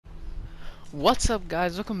What's up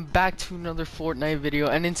guys, welcome back to another Fortnite video,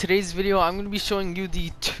 and in today's video I'm going to be showing you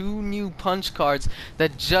the 2 new punch cards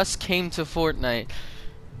that just came to Fortnite.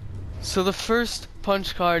 So the first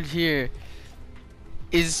punch card here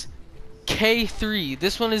is K3.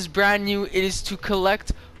 This one is brand new. It is to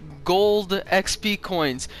collect gold XP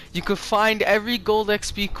coins. You can find every gold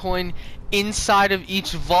XP coin inside of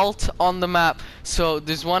each vault on the map. So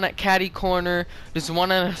there's one at Caddy Corner, there's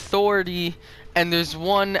one at Authority, and there's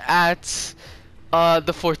one at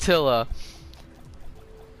the Fortilla.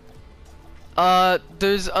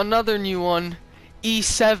 There's another new one,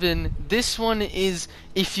 E7. This one is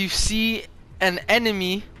if you see an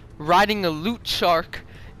enemy riding a loot shark,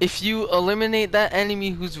 if you eliminate that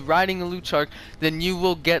enemy who's riding a loot shark, then you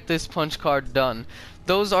will get this punch card done.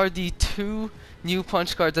 Those are the 2 new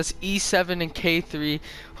punch cards. That's E7 and K3.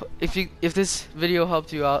 If this video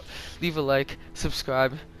helped you out, leave a like,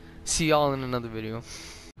 subscribe. See y'all in another video.